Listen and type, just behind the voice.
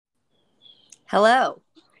Hello.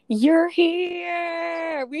 You're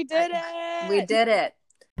here. We did it. We did it.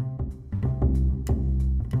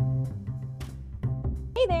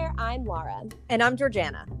 Hey there, I'm Laura. And I'm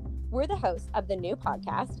Georgiana. We're the hosts of the new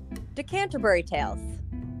podcast, Decanterbury Tales.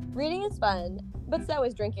 Reading is fun, but so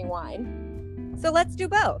is drinking wine. So let's do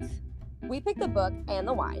both. We pick the book and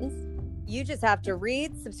the wines. You just have to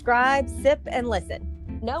read, subscribe, sip, and listen.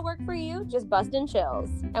 No work for you, just bustin' chills.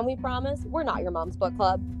 And we promise we're not your mom's book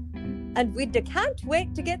club. And we can't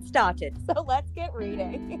wait to get started. So let's get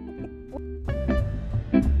reading.